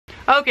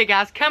Okay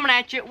guys, coming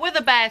at you with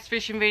a bass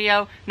fishing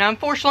video. Now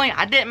unfortunately,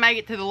 I didn't make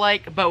it to the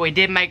lake, but we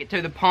did make it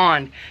to the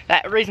pond.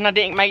 That reason I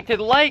didn't make it to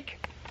the lake,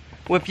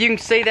 well, if you can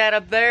see that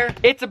up there,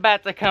 it's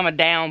about to come a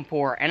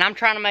downpour. And I'm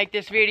trying to make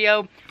this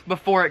video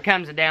before it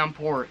comes a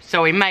downpour,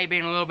 so we may be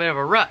in a little bit of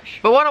a rush.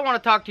 But what I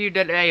want to talk to you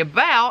today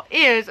about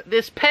is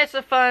this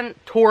Pesifun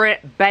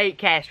Torrent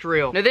Baitcast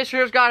reel. Now this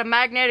reel's got a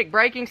magnetic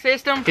braking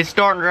system. It's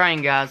starting to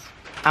rain, guys.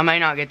 I may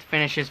not get to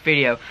finish this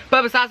video.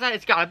 But besides that,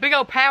 it's got a big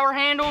old power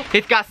handle.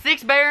 It's got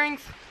 6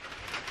 bearings.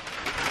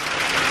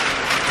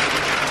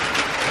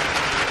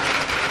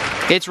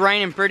 It's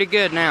raining pretty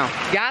good now.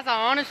 Guys,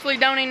 I honestly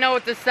don't even know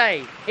what to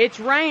say. It's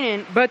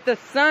raining, but the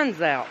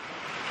sun's out.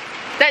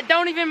 That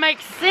don't even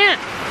make sense.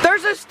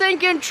 There's a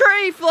stinking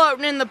tree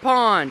floating in the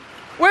pond.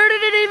 Where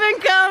did it even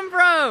come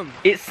from?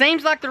 It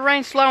seems like the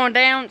rain's slowing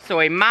down, so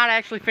we might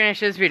actually finish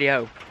this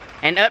video.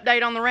 An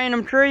update on the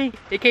random tree,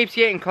 it keeps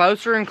getting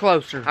closer and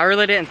closer. I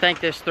really didn't think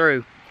this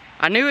through.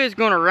 I knew it was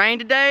gonna rain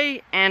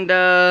today, and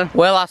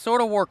well, I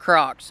sort of wore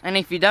Crocs. And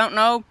if you don't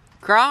know,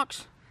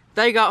 Crocs,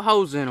 they got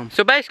holes in them.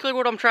 So basically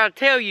what I'm trying to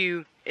tell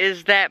you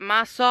is that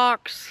my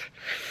socks,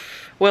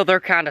 well, they're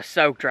kind of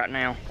soaked right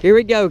now. Here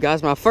we go,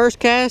 guys, my first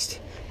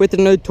cast with the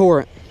new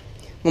Torrent.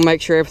 We'll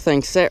make sure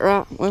everything's set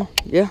right. Well,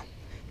 yeah,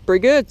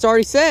 pretty good, it's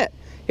already set.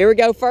 Here we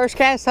go, first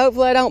cast,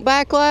 hopefully I don't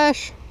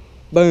backlash.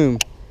 Boom.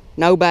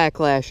 No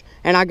backlash.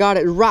 And I got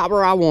it right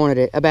where I wanted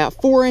it, about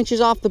 4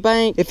 inches off the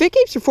bank. If it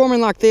keeps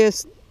performing like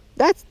this,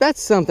 that's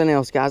something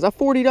else, guys. A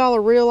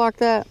 $40 reel like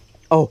that.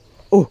 Oh,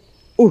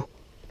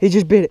 he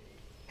just bit it.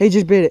 He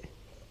just bit it.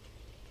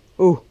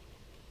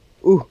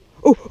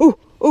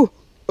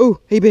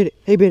 He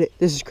bit it.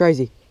 This is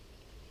crazy.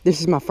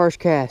 This is my first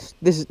cast.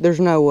 There's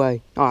no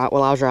way. All right,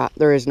 well, I was right.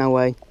 There is no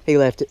way. He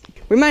left it.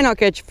 We may not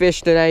catch a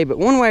fish today, but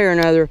one way or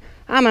another,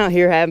 I'm out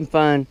here having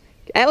fun,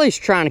 at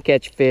least trying to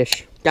catch a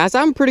fish. Guys,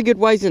 I'm pretty good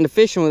ways into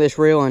fishing with this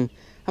reel, and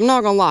I'm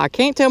not gonna lie, I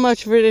can't tell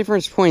much of a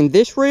difference between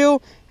this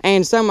reel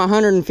and some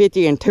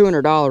 $150 and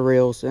 $200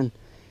 reels. And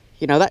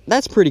you know,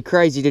 that's pretty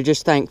crazy to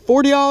just think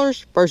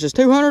 $40 versus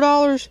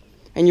 $200,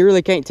 and you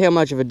really can't tell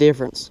much of a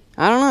difference.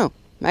 I don't know.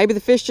 Maybe the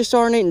fish just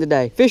aren't eating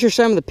today. Fish are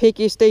some of the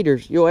pickiest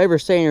eaters you'll ever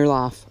see in your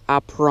life.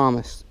 I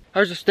promise.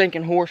 There's a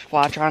stinking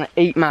horsefly trying to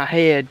eat my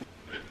head.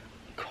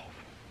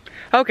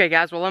 Okay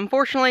guys, well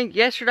unfortunately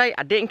yesterday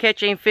I didn't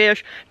catch any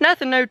fish.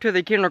 Nothing new to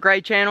the Kendall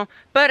Gray channel.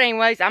 But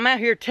anyways, I'm out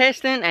here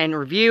testing and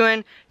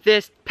reviewing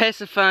this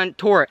Pesifun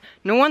Torrent.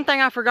 Now one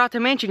thing I forgot to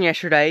mention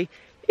yesterday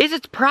is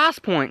its price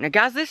point. Now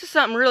guys, this is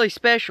something really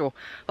special.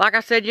 Like I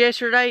said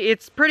yesterday,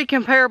 it's pretty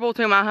comparable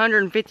to my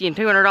 $150 and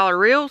 $200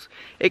 reels,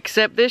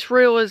 except this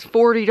reel is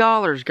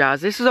 $40, guys.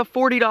 This is a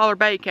 $40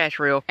 baitcast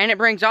reel, and it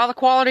brings all the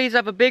qualities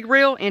of a big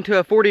reel into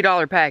a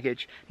 $40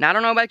 package. Now I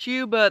don't know about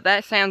you, but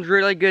that sounds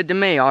really good to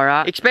me,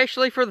 alright?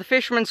 Especially for the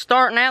fisherman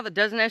starting out that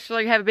doesn't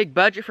necessarily have a big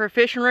budget for a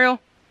fishing reel.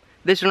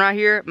 This one right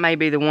here may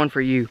be the one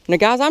for you. Now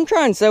guys, I'm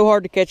trying so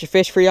hard to catch a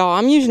fish for y'all.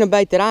 I'm using a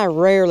bait that I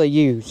rarely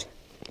use.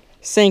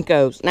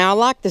 Senkos. Now I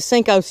like the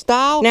Senko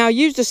style. Now I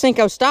use the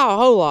Senko style a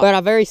whole lot, but I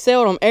very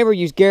seldom ever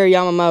use Gary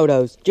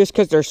Yamamoto's just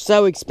because they're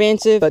so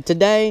expensive. But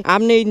today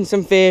I'm needing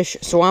some fish,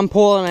 so I'm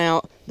pulling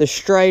out the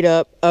straight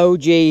up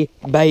OG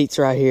baits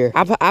right here.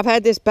 I've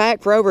had this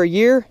back for over a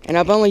year, and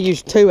I've only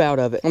used 2 out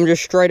of it. I'm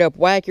just straight up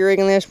wacky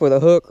rigging this with a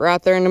hook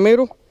right there in the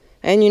middle,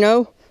 and you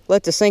know,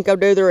 let the Senko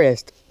do the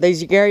rest.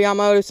 These Gary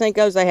Yamamoto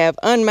Senkos, they have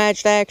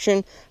unmatched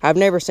action. I've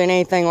never seen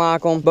anything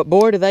like them, but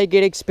boy do they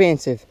get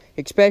expensive,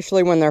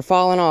 especially when they're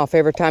falling off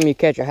every time you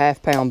catch a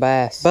half-pound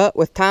bass. But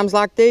with times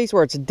like these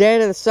where it's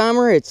dead of the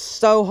summer, it's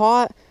so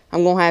hot,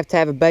 I'm gonna have to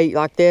have a bait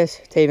like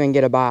this to even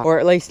get a bite, or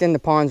at least in the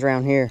ponds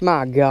around here.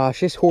 My gosh,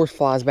 this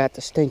horsefly is about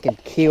to stinking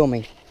kill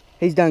me.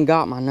 He's done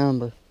got my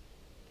number.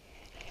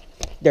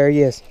 There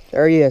he is.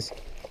 There he is.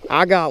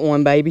 I got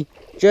one, baby.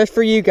 Just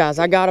for you guys,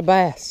 I got a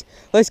bass.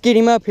 Let's get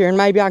him up here and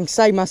maybe I can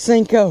save my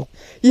Senko.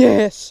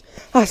 Yes,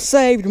 I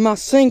saved my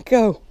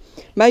Senko.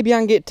 Maybe I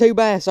can get 2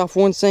 bass off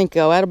 1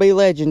 Senko. That'll be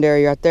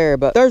legendary right there.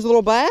 But there's a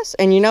little bass,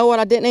 and you know what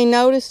I didn't even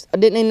notice? I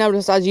didn't even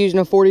notice I was using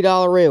a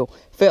 $40 reel.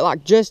 Felt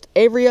like just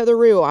every other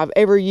reel I've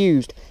ever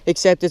used,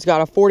 except it's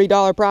got a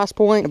 $40 price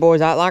point.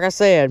 Boys, like I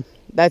said,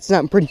 that's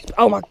something pretty...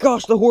 Oh my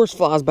gosh, the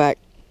horsefly's back.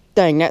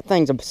 Dang, that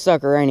thing's a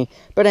sucker, ain't he?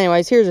 But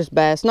anyways, here's this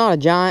bass. Not a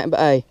giant,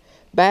 but hey,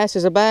 bass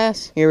is a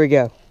bass. Here we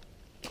go.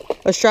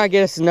 Let's try to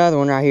get us another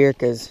one right here,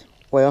 because,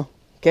 well,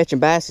 catching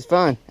bass is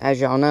fun,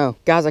 as y'all know.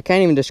 Guys, I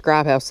can't even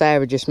describe how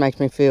savage this makes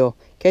me feel.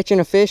 Catching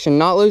a fish and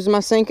not losing my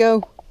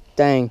Senko,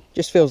 dang,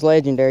 just feels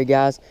legendary,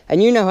 guys.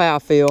 And you know how I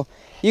feel.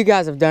 You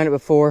guys have done it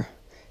before.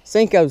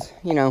 Senkos,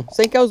 you know,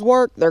 Senkos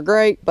work, they're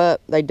great,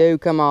 but they do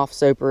come off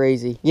super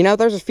easy. You know,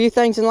 there's a few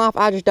things in life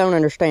I just don't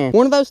understand.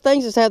 One of those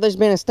things is how there's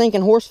been a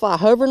stinking horsefly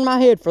hovering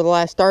my head for the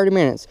last 30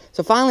 minutes.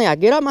 So finally I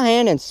get up my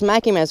hand and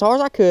smack him as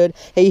hard as I could.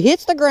 He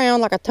hits the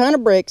ground like a ton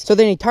of bricks, so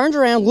then he turns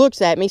around,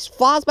 looks at me,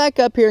 flies back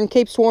up here and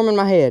keeps swarming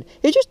my head.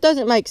 It just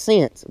doesn't make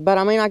sense. But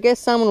I mean, I guess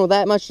someone with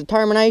that much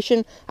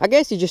determination, I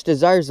guess he just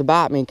deserves to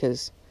bite me,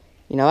 because,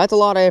 you know, that's a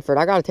lot of effort.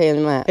 I gotta tell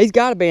him that. He's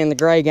gotta be in the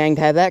Gray gang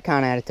to have that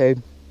kind of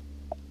attitude.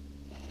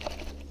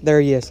 There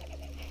he is.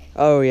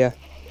 Oh yeah,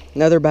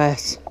 another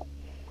bass.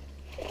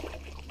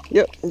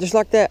 Yep, just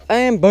like that,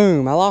 and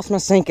boom, I lost my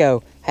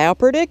Cinco. How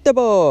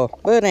predictable.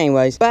 But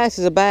anyways, bass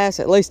is a bass.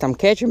 At least I'm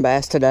catching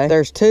bass today.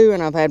 There's two,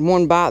 and I've had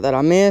one bite that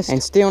I missed,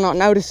 and still not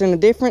noticing the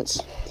difference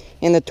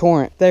in the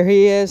torrent. There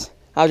he is.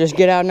 I'll just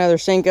get out another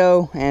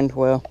Cinco and,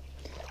 well,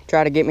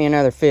 try to get me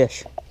another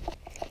fish.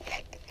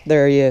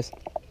 There he is.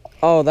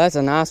 Oh, that's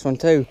a nice one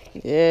too.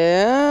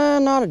 Yeah,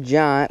 not a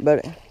giant,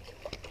 but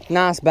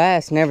nice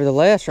bass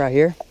nevertheless right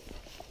here.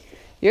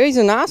 Yeah, he's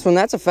a nice one.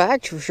 That's a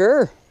fact for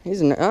sure.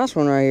 He's a nice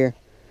one right here.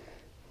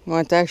 I'm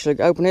going to actually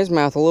open his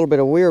mouth a little bit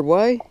of a weird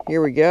way.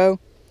 Here we go.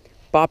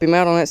 Pop him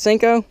out on that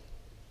Cinco.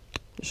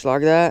 Just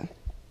like that.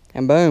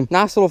 And boom.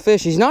 Nice little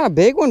fish. He's not a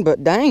big one,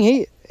 but dang,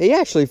 he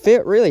actually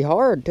fit really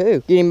hard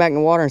too. Get him back in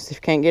the water and see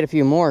if we can't get a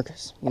few more,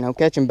 because, you know,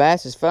 catching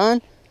bass is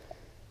fun.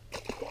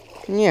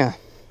 Yeah.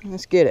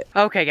 Let's get it.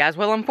 Okay guys,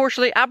 well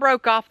unfortunately I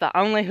broke off the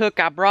only hook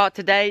I brought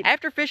today.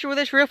 After fishing with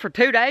this reel for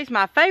 2 days,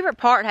 my favorite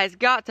part has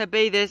got to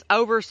be this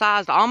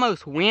oversized,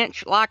 almost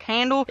winch-like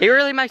handle. It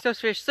really makes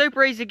those fish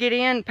super easy to get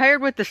in. Paired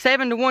with the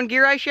 7-to-1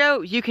 gear ratio,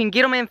 you can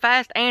get them in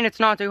fast and it's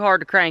not too hard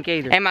to crank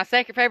either. And my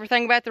second favorite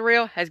thing about the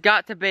reel has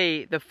got to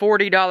be the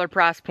 $40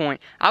 price point.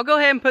 I'll go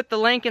ahead and put the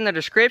link in the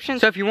description,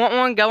 so if you want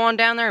one, go on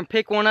down there and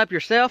pick one up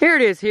yourself. Here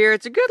it is here.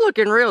 It's a good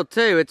looking reel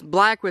too. It's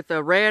black with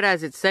the red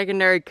as its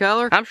secondary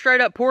color. I'm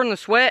straight up pouring the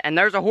sweat, and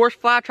there's a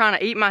horsefly trying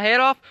to eat my head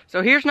off.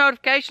 So here's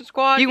notification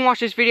squad. You can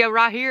watch this video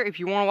right here if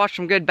you want to watch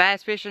some good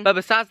bass fishing. But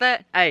besides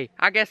that, hey,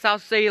 I guess I'll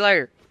see you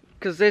later,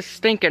 because this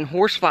stinking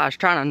horsefly is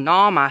trying to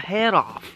gnaw my head off.